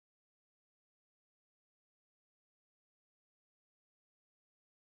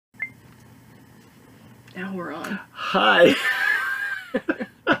Now we're on. Hi,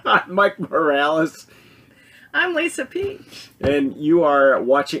 I'm Mike Morales, I'm Lisa Peach. and you are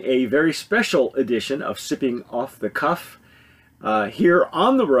watching a very special edition of Sipping Off the Cuff here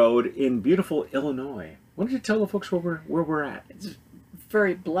on the road in beautiful Illinois. Why don't you tell the folks where we're at? It's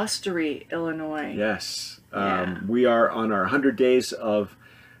very blustery, Illinois. Yes, Yeah. we are on our 100 days of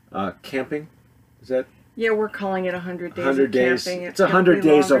camping. Is that Yeah, we're calling it 100 days 100 of days? camping. It's 100 gonna be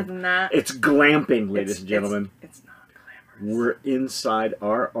days longer of than that. It's glamping, ladies and gentlemen. It's not glamorous. We're inside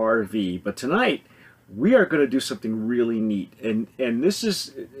our RV, but tonight we are going to do something really neat, and this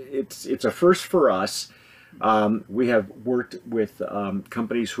is it's a first for us. We have worked with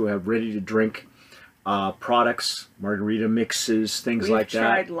companies who have ready to drink products, margarita mixes, things like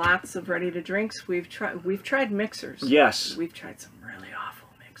that. We've tried lots of ready to drinks. We've tried mixers. Yes. We've tried some really awful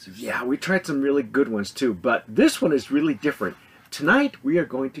mixers. Yeah, we tried some really good ones too, but this one is really different. Tonight we are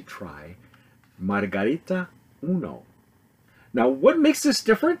going to try Margarita Uno. Now, what makes this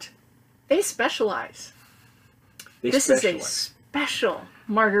different? They specialize. This is a special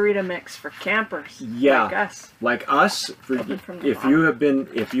margarita mix for campers. Yeah, like us. Like us. Open from the If bottom.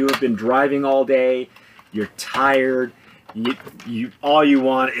 you have been driving all day, you're tired. You all you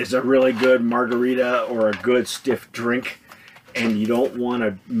want is a really good margarita or a good stiff drink, and you don't want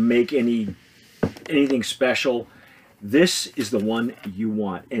to make anything special. This is the one you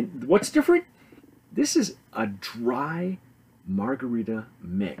want. And what's different? This is a dry margarita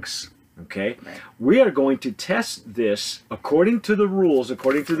mix. Okay, Right. we are going to test this according to the rules,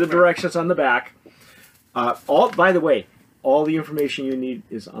 according to the directions on the back. By the way, all the information you need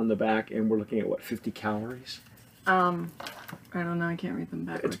is on the back, and we're looking at what, 50 calories? I don't know. I can't read them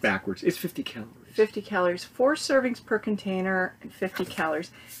backwards. It's backwards. It's 50 calories. 50 calories, 4 servings per container, and 50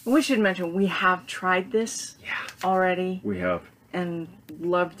 calories. And we should mention we have tried this Yeah, already we have. and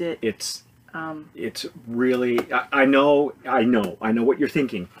loved it. It's really. I know what you're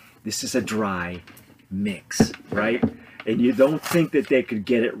thinking. This is a dry mix, right? And you don't think that they could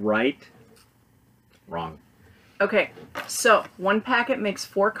get it right? Wrong. Okay, so 1 packet makes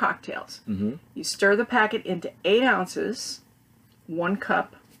 4 cocktails. Mm-hmm. You stir the packet into 8 ounces, 1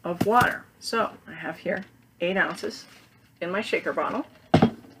 cup of water. So I have here 8 ounces in my shaker bottle.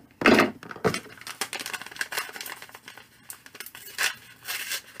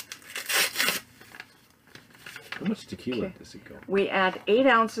 How much tequila Okay. does it go? We add 8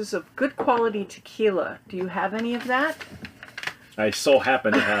 ounces of good quality tequila. Do you have any of that? I so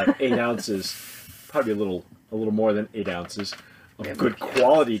happen to have 8 ounces, probably a little more than 8 ounces of good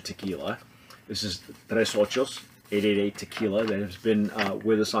quality tequila. This is Tres Ochos 888 tequila that has been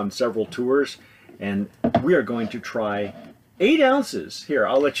with us on several tours, and we are going to try 8 ounces. Here,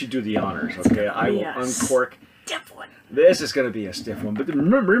 I'll let you do the honors, okay? I will Yes. uncork. Stiff one. This is going to be a stiff one, but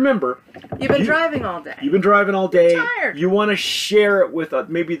remember, You've been driving all day. you've been driving all day. tired. You want to share it with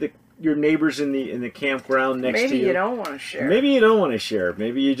maybe your neighbors in the campground next to you. Maybe you don't want to share. Maybe you don't want to share.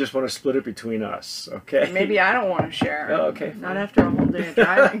 Maybe you just want to split it between us, okay? Maybe I don't want to share. Oh, okay. Not after a whole day of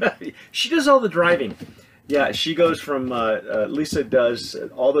driving. She does all the driving. Yeah, she goes from, Lisa does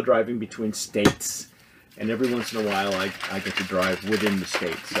all the driving between states, and every once in a while I get to drive within the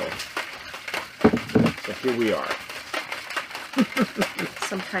state, so here we are.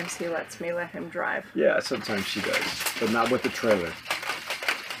 Sometimes he lets me let him drive. Yeah, sometimes she does, but not with the trailer.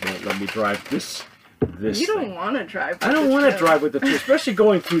 Won't let me drive this You don't thing. want to drive. I don't want to drive with the trailer, especially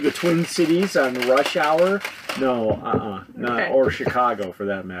going through the Twin Cities on rush hour. No, not, Okay. or Chicago for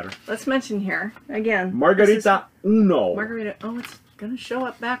that matter. Let's mention here again. this is Margarita Uno. Margarita. Oh, it's gonna show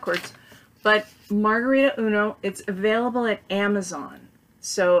up backwards. But Margarita Uno, it's available at Amazon.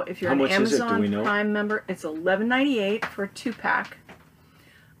 So if you're How an much is it? Do Amazon we know? Prime member, it's $11.98 for a 2-pack.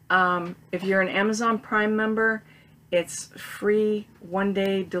 If you're an Amazon Prime member, it's free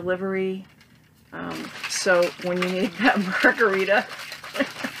 1-day delivery. So when you need that margarita,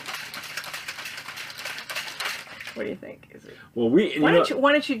 what do you think? Is it? Well,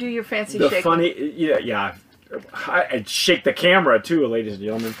 Why don't you do your fancy the shake? funny, yeah. I'd shake the camera too, ladies and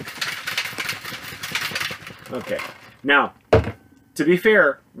gentlemen. Okay, now, to be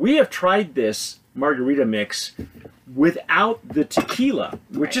fair, we have tried this margarita mix without the tequila,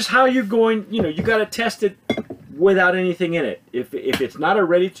 which is how you're going. You got to test it without anything in it. If it's not a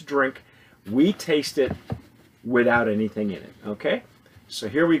ready to drink, we taste it without anything in it. Okay, so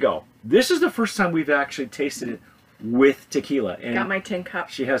here we go. This is the first time we've actually tasted it with tequila. And Got my tin cup.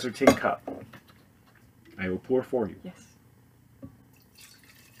 she has her tin cup. I will pour for you. Yes.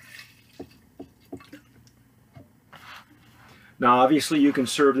 Now, obviously, you can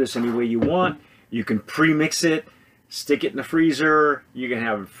serve this any way you want. You can pre-mix it, stick it in the freezer. You can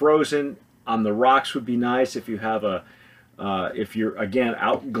have it frozen. on the rocks would be nice if you have a if you're again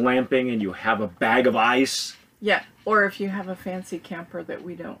out glamping and you have a bag of ice. Yeah, or if you have a fancy camper that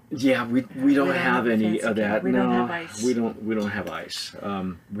we don't. Yeah, we don't have a any fancy of that. camper. We no, don't have ice. we don't have ice.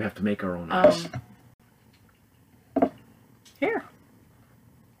 We have to make our own ice. Here,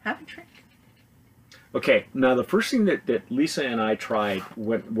 have a drink. Okay, now the first thing that Lisa and I tried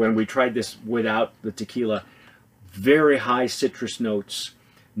when we tried this without the tequila, very high citrus notes,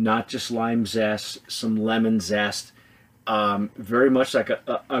 not just lime zest, some lemon zest, very much like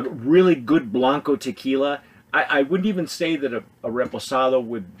a really good Blanco tequila. I wouldn't even say that a reposado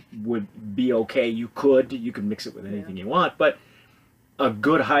would be okay. You can mix it with anything you want, but a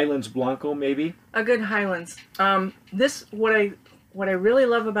good Highlands Blanco maybe. A good Highlands. This what I really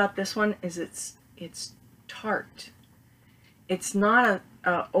love about this one is it's tart. It's not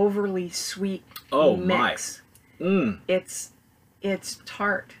a overly sweet mix. My. It's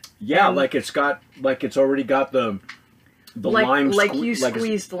tart. Yeah, And like it's already got the lime. Like you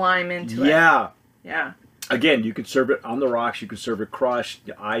squeezed lime into it. Yeah. Yeah. Again, you can serve it on the rocks. You can serve it crushed,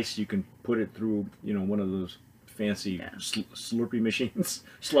 ice. You can put it through, one of those fancy Slurpee machines,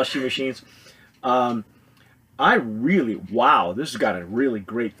 slushy machines. Wow, this has got a really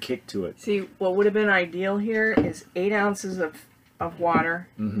great kick to it. See, what would have been ideal here is 8 ounces of water,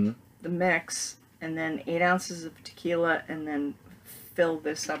 Mm-hmm. the mix, and then 8 ounces of tequila, and then fill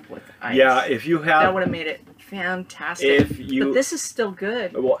this up with ice. Yeah, if you have that would have made it fantastic. But this is still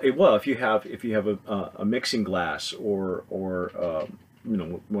good. Well, if you have a mixing glass or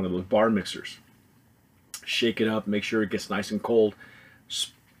one of those bar mixers, shake it up, make sure it gets nice and cold.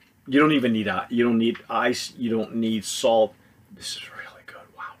 You don't even need you don't need ice, you don't need salt. This is really good.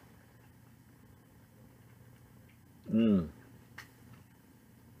 Wow.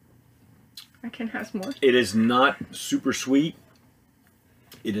 I can have more. It is not super sweet.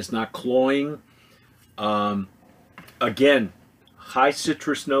 It is not cloying. Again, high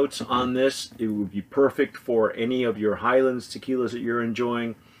citrus notes on this. It would be perfect for any of your Highlands tequilas that you're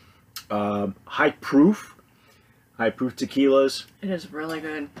enjoying. High proof tequilas. It is really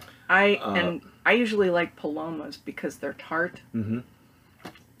good. I usually like Palomas because they're tart. Mm-hmm.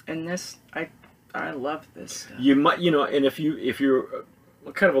 And this, I love this stuff. You might, and if you're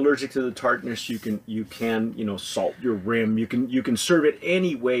kind of allergic to the tartness, you can salt your rim. You can serve it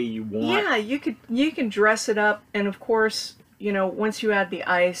any way you want. Yeah, you can dress it up, and of course, once you add the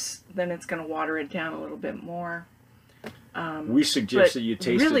ice, then it's going to water it down a little bit more. We suggest that you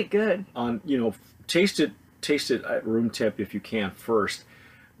taste really it good. Taste it at room temp if you can first,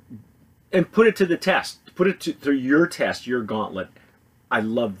 and put it to the test. Put it through your test, your gauntlet. I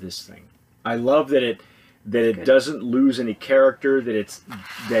love this thing. I love that it doesn't lose any character. That it's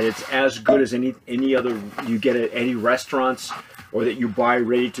as good as any other you get at any restaurants or that you buy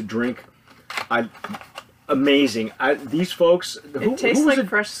ready to drink. Amazing. These folks. It tastes like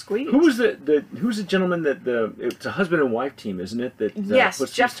fresh squeeze. Who's the gentleman it's a husband and wife team, isn't it? Yes,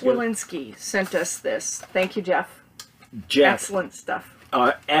 Jeff Walensky sent us this. Thank you, Jeff. Excellent stuff.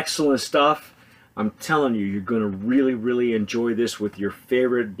 Excellent stuff. I'm telling you, you're going to really, really enjoy this with your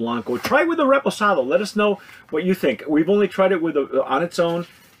favorite Blanco. Try it with a Reposado. Let us know what you think. We've only tried it on its own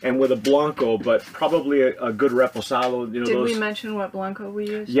and with a Blanco, but probably a good Reposado. Did we mention what Blanco we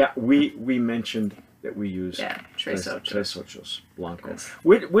used? Yeah, we mentioned that we use Tres Ochos Blanco,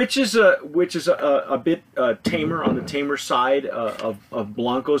 which is a bit tamer on the tamer side of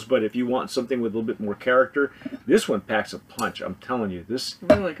Blancos. But if you want something with a little bit more character, this one packs a punch. I'm telling you, this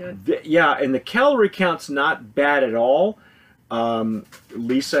really good. Yeah, and the calorie count's not bad at all.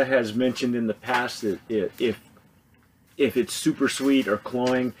 Lisa has mentioned in the past that if it's super sweet or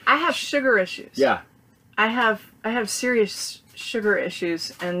cloying, I have sugar issues. Yeah, I have serious sugar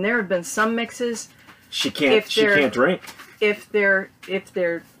issues, and there have been some mixes. She can't drink. If they're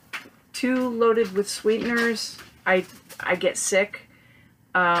too loaded with sweeteners, I get sick.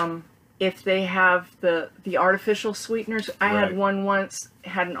 If they have the artificial sweeteners, I had one once,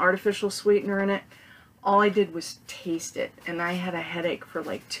 had an artificial sweetener in it. All I did was taste it, and I had a headache for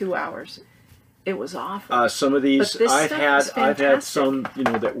like 2 hours. It was awful. Some of these I've had some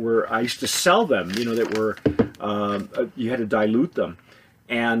that I used to sell them, that were you had to dilute them.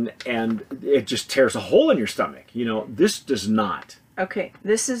 And it just tears a hole in your stomach. This does not. Okay,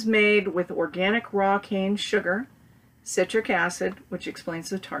 this is made with organic raw cane sugar, citric acid, which explains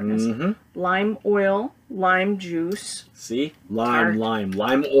the tartness, lime oil, lime juice. See? Lime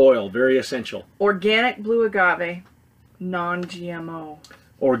oil, very essential. Organic blue agave, non-GMO.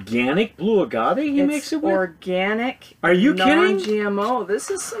 Organic blue agave he makes It's it with? organic. Are you kidding? Non-GMO. This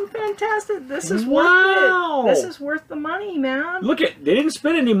is some fantastic. This is Wow. worth it. This is worth the money, man. Look at, they didn't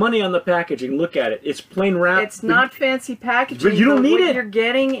spend any money on the packaging. Look at it. It's plain wrap. It's not fancy packaging. But you don't need what it. You're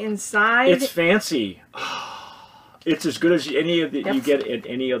getting inside. It's fancy. It's as good as any of the Yep. you get at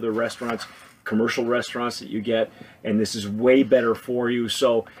any other restaurants, commercial restaurants that you get, and this is way better for you.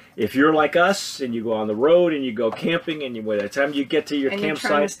 So if you're like us and you go on the road and you go camping and by the time you get to your and you're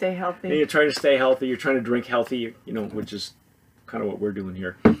trying to campsite stay healthy. and you're trying to stay healthy, you're trying to drink healthy, you know, which is kind of what we're doing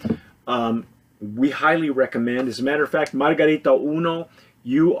here. We highly recommend. As a matter of fact, Margarita Uno,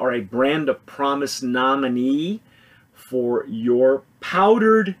 you are a Brand of Promise nominee for your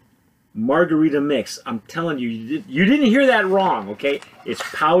powdered margarita mix. I'm telling you, you didn't hear that wrong, okay? It's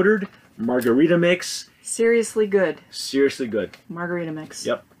powdered margarita mix. Seriously good. Seriously good. Margarita mix.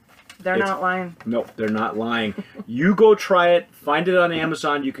 Yep. They're It's- not lying. Nope, they're not lying. You go try it. Find it on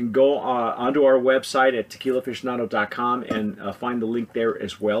Amazon. You can go onto our website at tequilaaficionado.com and find the link there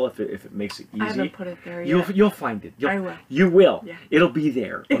as well if it makes it easy. I haven't put it there yet. You'll find it. I will. You will. Yeah. It'll be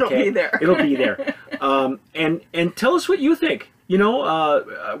there. It'll okay? be there. It'll be there. And tell us what you think. You know,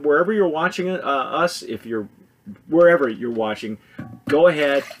 wherever you're watching us, if you're wherever you're watching, go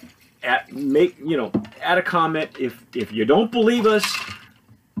ahead, add a comment. If you don't believe us,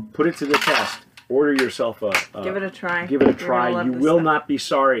 put it to the test. Order yourself a Give it a try. Give it a You're gonna try. love You this will stuff. not be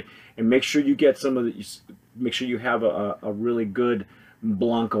sorry. And make sure you get some of the. Make sure you have a really good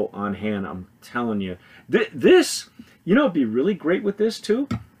Blanco on hand. I'm telling you, this, you know, it'd be really great with this too.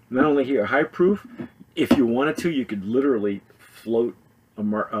 Not only here, high proof. If you wanted to, you could literally float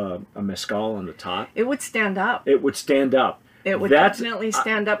a mezcal on the top. It would stand up. It would stand up. It would definitely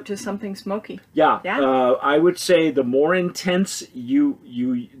stand up to something smoky. Yeah, Yeah. I would say the more intense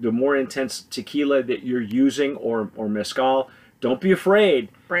the more intense tequila that you're using or mezcal, don't be afraid.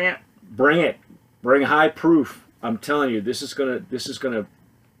 Bring it. Bring it. Bring high proof. I'm telling you, this is gonna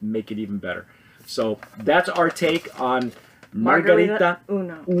make it even better. So that's our take on Margarita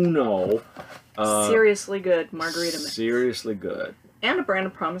Uno. Uno. Seriously good margarita mix. Seriously good. And a Brand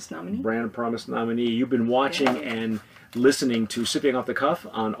of Promise nominee. Brand of Promise nominee. You've been watching and listening to Sipping Off the Cuff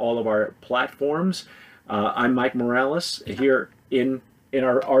on all of our platforms. I'm Mike Morales here in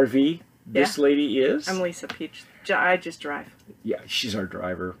our RV. This lady is. I'm Lisa Peach. I just drive. Yeah, she's our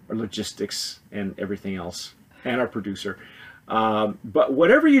driver, our logistics, and everything else, and our producer. But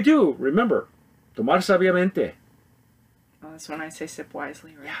whatever you do, remember, tomar sabiamente. Oh, that's when I say sip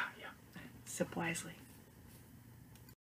wisely, right? Yeah. Sip wisely.